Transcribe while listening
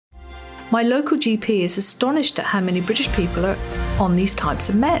My local GP is astonished at how many British people are on these types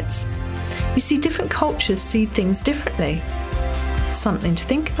of meds. You see, different cultures see things differently. Something to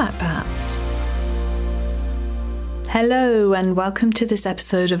think about, perhaps. Hello, and welcome to this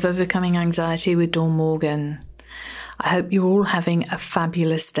episode of Overcoming Anxiety with Dawn Morgan. I hope you're all having a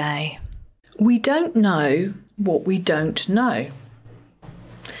fabulous day. We don't know what we don't know.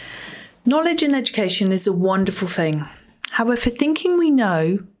 Knowledge in education is a wonderful thing. However, thinking we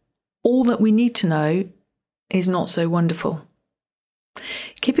know all that we need to know is not so wonderful.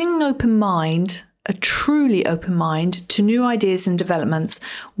 Keeping an open mind, a truly open mind to new ideas and developments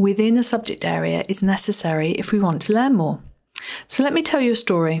within a subject area is necessary if we want to learn more. So let me tell you a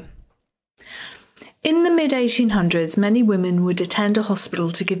story. In the mid-1800s, many women would attend a hospital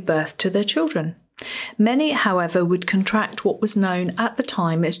to give birth to their children. Many, however, would contract what was known at the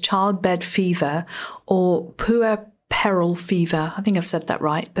time as childbed fever or puerperal fever. I think I've said that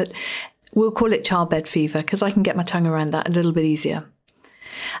right, but we'll call it childbed fever because I can get my tongue around that a little bit easier.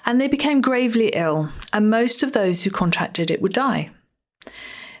 And they became gravely ill, and most of those who contracted it would die.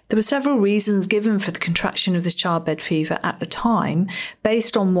 There were several reasons given for the contraction of this childbed fever at the time,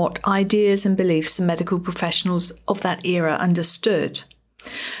 based on what ideas and beliefs the medical professionals of that era understood.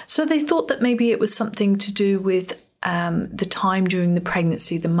 So they thought that maybe it was something to do with the time during the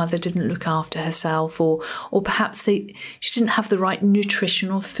pregnancy the mother didn't look after herself, or perhaps she didn't have the right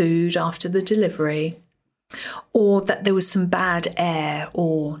nutritional food after the delivery, or that there was some bad air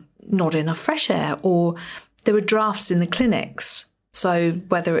or not enough fresh air, or there were drafts in the clinics. So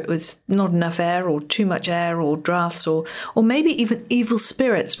whether it was not enough air or too much air or drafts, or maybe even evil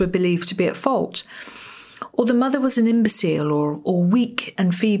spirits were believed to be at fault, or the mother was an imbecile or weak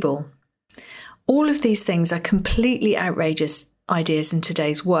and feeble. All of these things are completely outrageous ideas in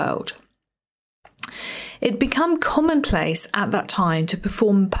today's world. It had become commonplace at that time to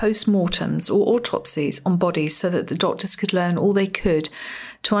perform post-mortems or autopsies on bodies so that the doctors could learn all they could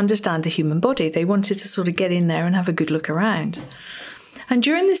to understand the human body. They wanted to sort of get in there and have a good look around. And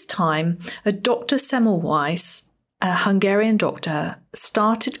during this time, a Dr. Semmelweis, a Hungarian doctor,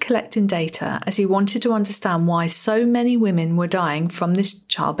 started collecting data as he wanted to understand why so many women were dying from this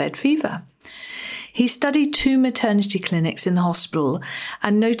childbed fever. He studied 2 maternity clinics in the hospital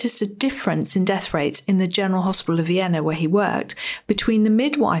and noticed a difference in death rates in the General Hospital of Vienna, where he worked, between the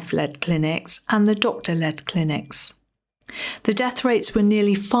midwife-led clinics and the doctor-led clinics. The death rates were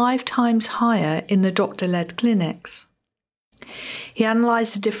nearly 5 times higher in the doctor-led clinics. He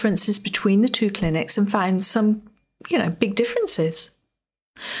analysed the differences between the 2 clinics and found some, big differences.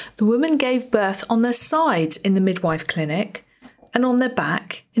 The women gave birth on their sides in the midwife clinic and on their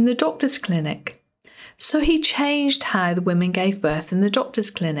back in the doctor's clinic. So he changed how the women gave birth in the doctor's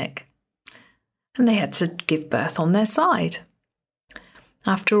clinic, and they had to give birth on their side.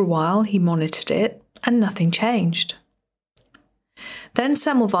 After a while, he monitored it, and nothing changed. Then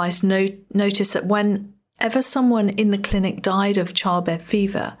Semmelweis noticed that whenever someone in the clinic died of childbed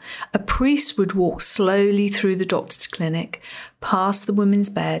fever, a priest would walk slowly through the doctor's clinic, past the women's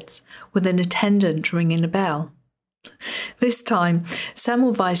beds, with an attendant ringing a bell. This time,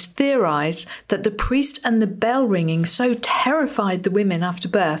 Semmelweis theorised that the priest and the bell ringing so terrified the women after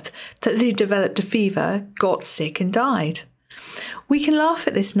birth that they developed a fever, got sick and died. We can laugh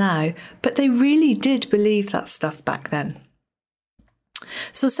at this now, but they really did believe that stuff back then.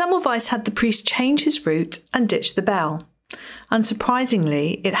 So Semmelweis had the priest change his route and ditch the bell.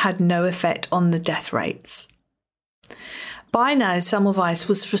 Unsurprisingly, it had no effect on the death rates. By now, Semmelweis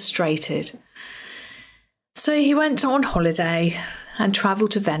was frustrated. So he went on holiday and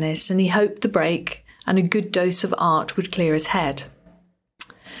travelled to Venice, and he hoped the break and a good dose of art would clear his head.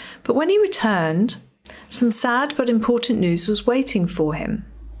 But when he returned, some sad but important news was waiting for him.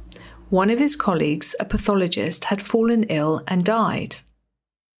 One of his colleagues, a pathologist, had fallen ill and died.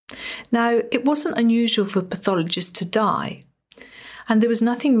 Now, it wasn't unusual for pathologists to die, and there was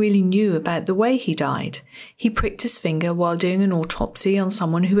nothing really new about the way he died. He pricked his finger while doing an autopsy on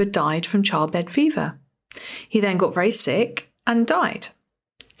someone who had died from childbed fever. He then got very sick and died.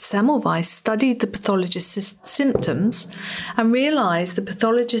 Semmelweis studied the pathologist's symptoms and realised the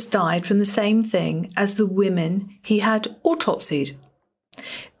pathologist died from the same thing as the women he had autopsied.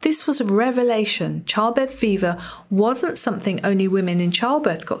 This was a revelation. Childbed fever wasn't something only women in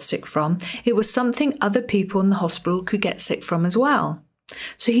childbirth got sick from. It was something other people in the hospital could get sick from as well.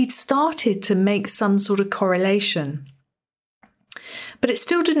 So he'd started to make some sort of correlation. But it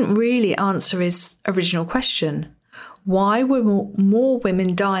still didn't really answer his original question. Why were more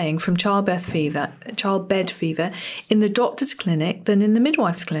women dying from childbed fever in the doctor's clinic than in the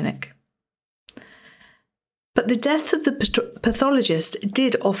midwife's clinic? But But the death of the pathologist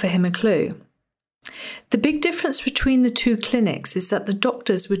did offer him a clue. The big difference between the two clinics is that the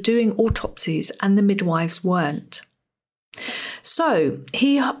doctors were doing autopsies and the midwives weren't. So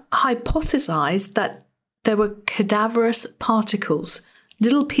he hypothesized that there were cadaverous particles,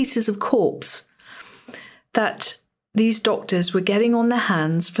 little pieces of corpse, that these doctors were getting on their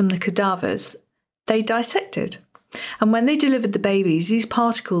hands from the cadavers they dissected. And when they delivered the babies, these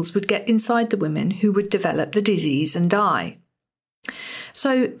particles would get inside the women who would develop the disease and die.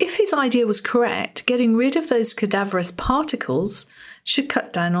 So if his idea was correct, getting rid of those cadaverous particles should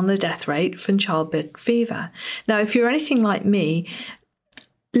cut down on the death rate from childbed fever. Now, if you're anything like me,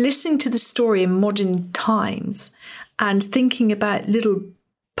 listening to the story in modern times and thinking about little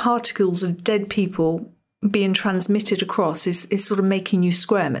particles of dead people being transmitted across is sort of making you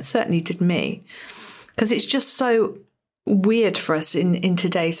squirm. It certainly did me, because it's just so weird for us in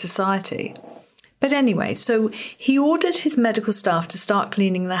today's society. But anyway, so he ordered his medical staff to start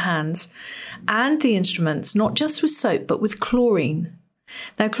cleaning their hands and the instruments, not just with soap, but with chlorine.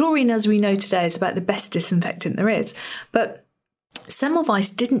 Now, chlorine, as we know today, is about the best disinfectant there is. But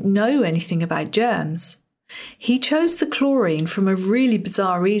Semmelweis didn't know anything about germs. He chose the chlorine from a really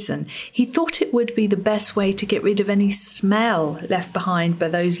bizarre reason. He thought it would be the best way to get rid of any smell left behind by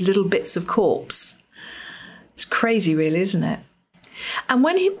those little bits of corpse. It's crazy, really, isn't it? And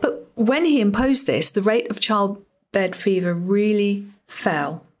when he imposed this, the rate of childbed fever really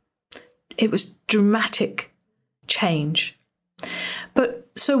fell. It was dramatic change. But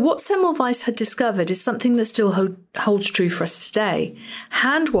so what Semmelweis had discovered is something that still holds true for us today.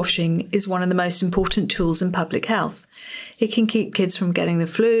 Hand washing is one of the most important tools in public health. It can keep kids from getting the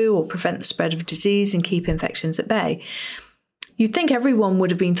flu or prevent the spread of disease and keep infections at bay. You'd think everyone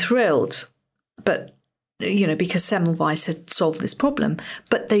would have been thrilled, but because Semmelweis had solved this problem,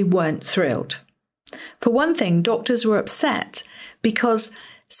 but they weren't thrilled. For one thing, doctors were upset because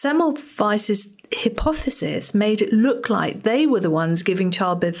Semmelweis's hypothesis made it look like they were the ones giving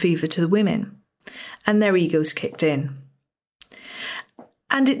childbed fever to the women, and their egos kicked in.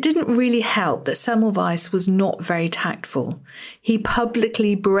 And it didn't really help that Semmelweis was not very tactful. He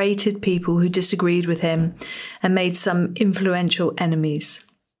publicly berated people who disagreed with him and made some influential enemies.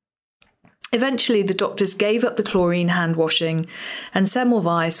 Eventually, the doctors gave up the chlorine hand washing, and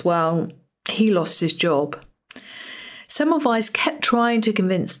Semmelweis, well, he lost his job. Semmelweis kept trying to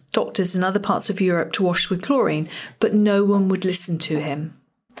convince doctors in other parts of Europe to wash with chlorine, but no one would listen to him.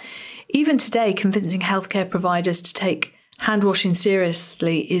 Even today, convincing healthcare providers to take hand washing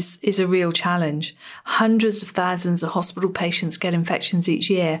seriously is a real challenge. Hundreds of thousands of hospital patients get infections each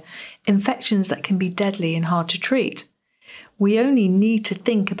year, infections that can be deadly and hard to treat. We only need to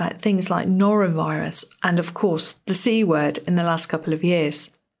think about things like norovirus and, of course, the C word in the last couple of years.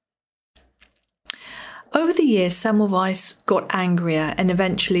 Over the years, Semmelweis got angrier and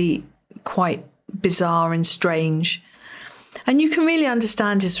eventually quite bizarre and strange. And you can really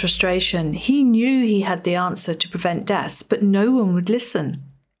understand his frustration. He knew he had the answer to prevent deaths, but no one would listen.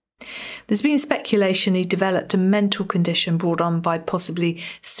 There's been speculation he developed a mental condition brought on by possibly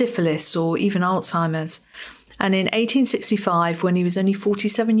syphilis or even Alzheimer's. And in 1865, when he was only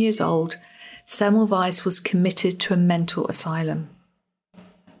 47 years old, Semmelweis was committed to a mental asylum.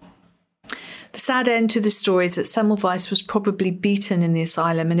 The sad end to this story is that Semmelweis was probably beaten in the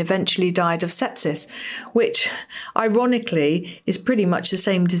asylum and eventually died of sepsis, which, ironically, is pretty much the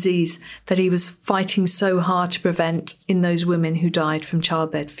same disease that he was fighting so hard to prevent in those women who died from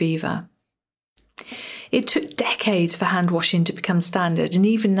childbed fever. It took decades for hand washing to become standard, and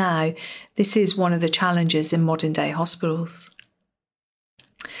even now, this is one of the challenges in modern-day hospitals.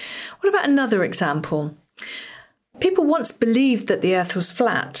 What about another example? People once believed that the Earth was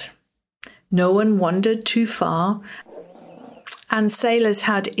flat. No one wandered too far, and sailors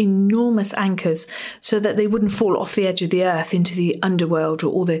had enormous anchors so that they wouldn't fall off the edge of the Earth into the underworld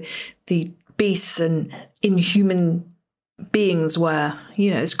or all the beasts and inhuman beings were.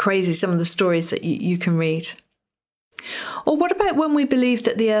 It's crazy, some of the stories that you can read. Or what about when we believed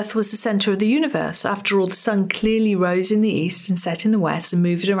that the Earth was the centre of the universe? After all, the sun clearly rose in the east and set in the west and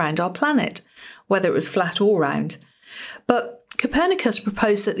moved around our planet, whether it was flat or round. But Copernicus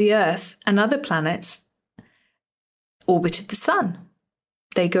proposed that the Earth and other planets orbited the sun.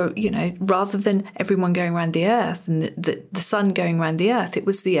 They go, rather than everyone going around the Earth and the sun going around the Earth, it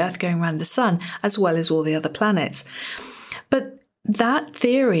was the Earth going around the sun, as well as all the other planets. But that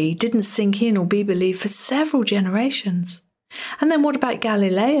theory didn't sink in or be believed for several generations. And then what about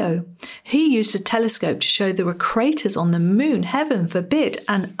Galileo? He used a telescope to show there were craters on the moon, heaven forbid,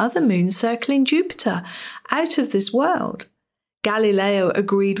 and other moons circling Jupiter, out of this world. Galileo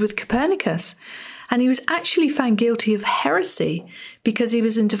agreed with Copernicus, And he was actually found guilty of heresy because he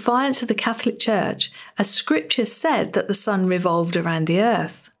was in defiance of the Catholic Church, as Scripture said that the sun revolved around the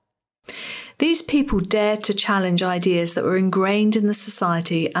earth. These people dared to challenge ideas that were ingrained in the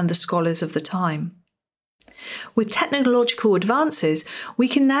society and the scholars of the time. With technological advances, we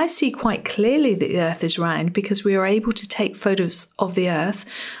can now see quite clearly that the Earth is round because we are able to take photos of the Earth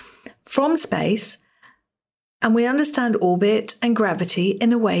from space, and we understand orbit and gravity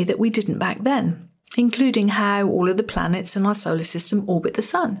in a way that we didn't back then, including how all of the planets in our solar system orbit the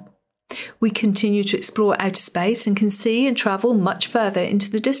Sun. We continue to explore outer space and can see and travel much further into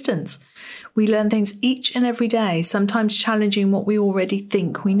the distance. We learn things each and every day, sometimes challenging what we already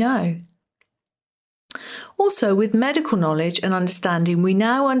think we know. Also, with medical knowledge and understanding, we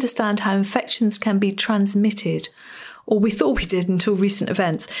now understand how infections can be transmitted, or we thought we did until recent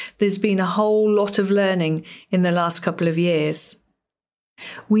events. There's been a whole lot of learning in the last couple of years.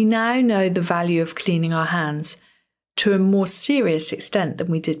 We now know the value of cleaning our hands to a more serious extent than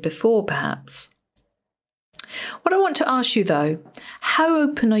we did before, perhaps. What I want to ask you, though, how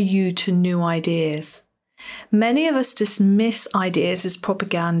open are you to new ideas? Many of us dismiss ideas as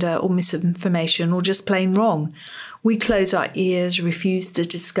propaganda or misinformation or just plain wrong. We close our ears, refuse to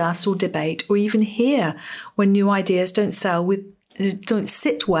discuss or debate or even hear when new ideas don't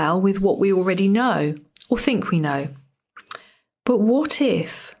sit well with what we already know or think we know. But what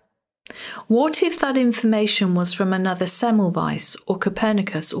if? What if that information was from another Semmelweis or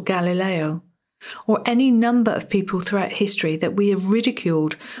Copernicus or Galileo, or any number of people throughout history that we have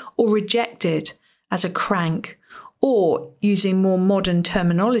ridiculed or rejected as a crank, or, using more modern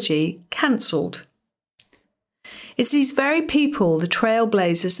terminology, cancelled? It's these very people, the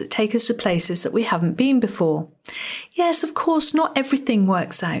trailblazers, that take us to places that we haven't been before. Yes, of course, not everything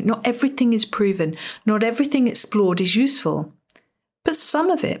works out, not everything is proven, not everything explored is useful, but some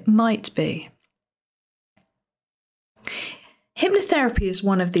of it might be. Hypnotherapy is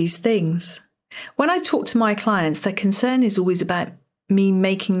one of these things. When I talk to my clients, their concern is always about me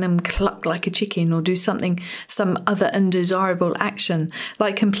making them cluck like a chicken or do some other undesirable action,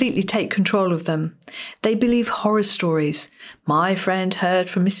 like completely take control of them. They believe horror stories. My friend heard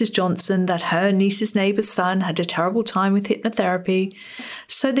from Mrs. Johnson that her niece's neighbour's son had a terrible time with hypnotherapy,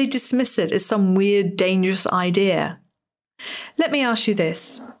 so they dismiss it as some weird, dangerous idea. Let me ask you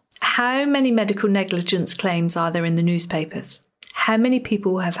this. How many medical negligence claims are there in the newspapers? How many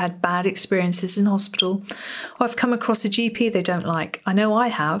people have had bad experiences in hospital or have come across a GP they don't like? I know I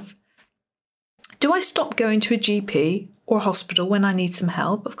have. Do I stop going to a GP or hospital when I need some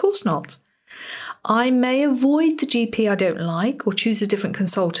help? Of course not. I may avoid the GP I don't like or choose a different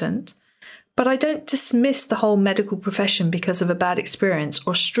consultant, but I don't dismiss the whole medical profession because of a bad experience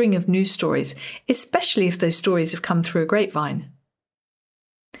or string of news stories, especially if those stories have come through a grapevine.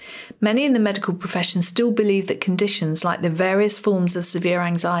 Many in the medical profession still believe that conditions like the various forms of severe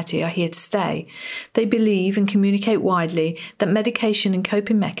anxiety are here to stay. They believe and communicate widely that medication and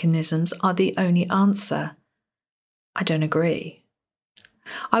coping mechanisms are the only answer. I don't agree.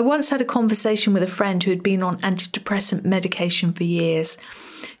 I once had a conversation with a friend who had been on antidepressant medication for years.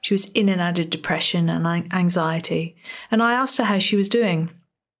 She was in and out of depression and anxiety, and I asked her how she was doing.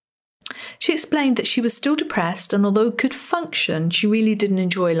 She explained that she was still depressed, and although could function, she really didn't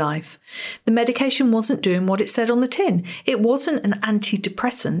enjoy life. The medication wasn't doing what it said on the tin. It wasn't an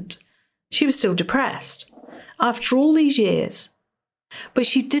antidepressant. She was still depressed after all these years. But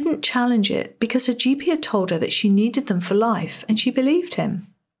she didn't challenge it because her GP had told her that she needed them for life, and she believed him.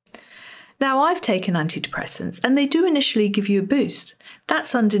 Now, I've taken antidepressants, and they do initially give you a boost.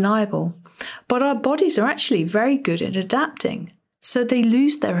 That's undeniable. But our bodies are actually very good at adapting, so they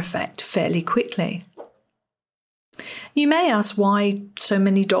lose their effect fairly quickly. You may ask why so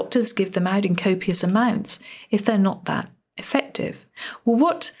many doctors give them out in copious amounts if they're not that effective. Well,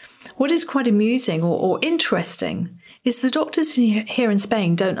 what is quite amusing or interesting is the doctors here in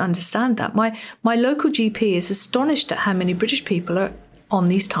Spain don't understand that. My local GP is astonished at how many British people are on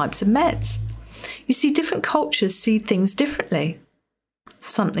these types of meds. You see, different cultures see things differently.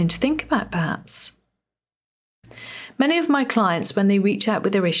 Something to think about, perhaps. Many of my clients, when they reach out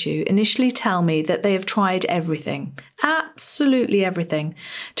with their issue, initially tell me that they have tried everything, absolutely everything,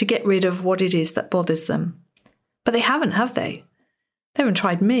 to get rid of what it is that bothers them. But they haven't, have they? They haven't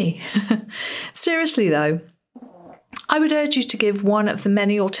tried me. Seriously, though, I would urge you to give one of the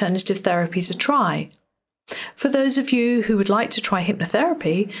many alternative therapies a try. For those of you who would like to try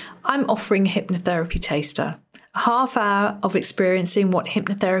hypnotherapy, I'm offering a hypnotherapy taster, a half hour of experiencing what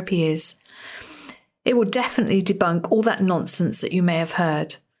hypnotherapy is. It will definitely debunk all that nonsense that you may have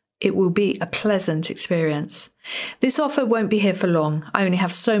heard. It will be a pleasant experience. This offer won't be here for long. I only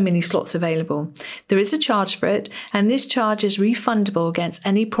have so many slots available. There is a charge for it, and this charge is refundable against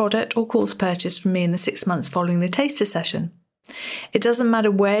any product or course purchase from me in the 6 months following the taster session. It doesn't matter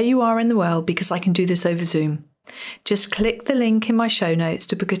where you are in the world because I can do this over Zoom. Just click the link in my show notes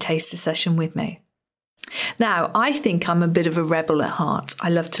to book a taster session with me. Now, I think I'm a bit of a rebel at heart. I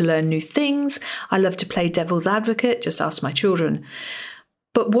love to learn new things. I love to play devil's advocate, just ask my children.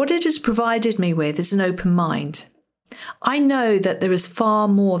 But what it has provided me with is an open mind. I know that there is far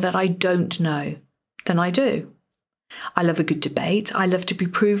more that I don't know than I do. I love a good debate. I love to be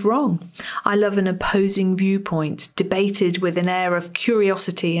proved wrong. I love an opposing viewpoint, debated with an air of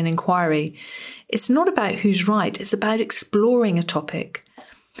curiosity and inquiry. It's not about who's right. It's about exploring a topic.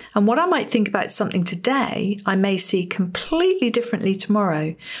 And what I might think about something today, I may see completely differently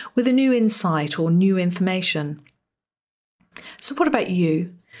tomorrow with a new insight or new information. So what about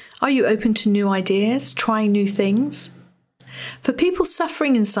you? Are you open to new ideas, trying new things? For people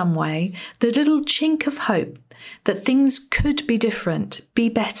suffering in some way, the little chink of hope that things could be different, be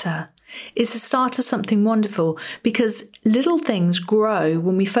better, is the start of something wonderful because little things grow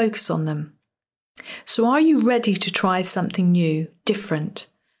when we focus on them. So are you ready to try something new, different?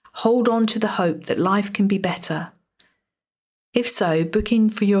 Hold on to the hope that life can be better. If so, book in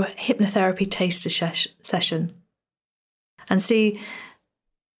for your hypnotherapy taster session and see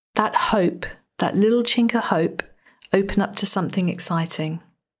that hope, that little chink of hope, open up to something exciting.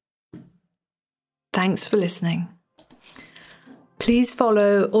 Thanks for listening. Please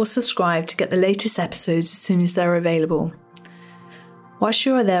follow or subscribe to get the latest episodes as soon as they're available. Whilst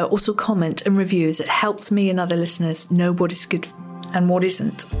you are there, also comment and review as it helps me and other listeners know what is good and what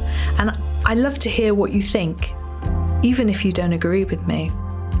isn't. And I love to hear what you think, even if you don't agree with me.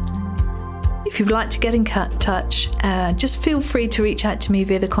 If you'd like to get in touch, just feel free to reach out to me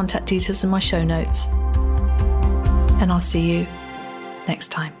via the contact details in my show notes. And I'll see you next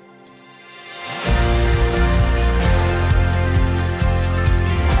time.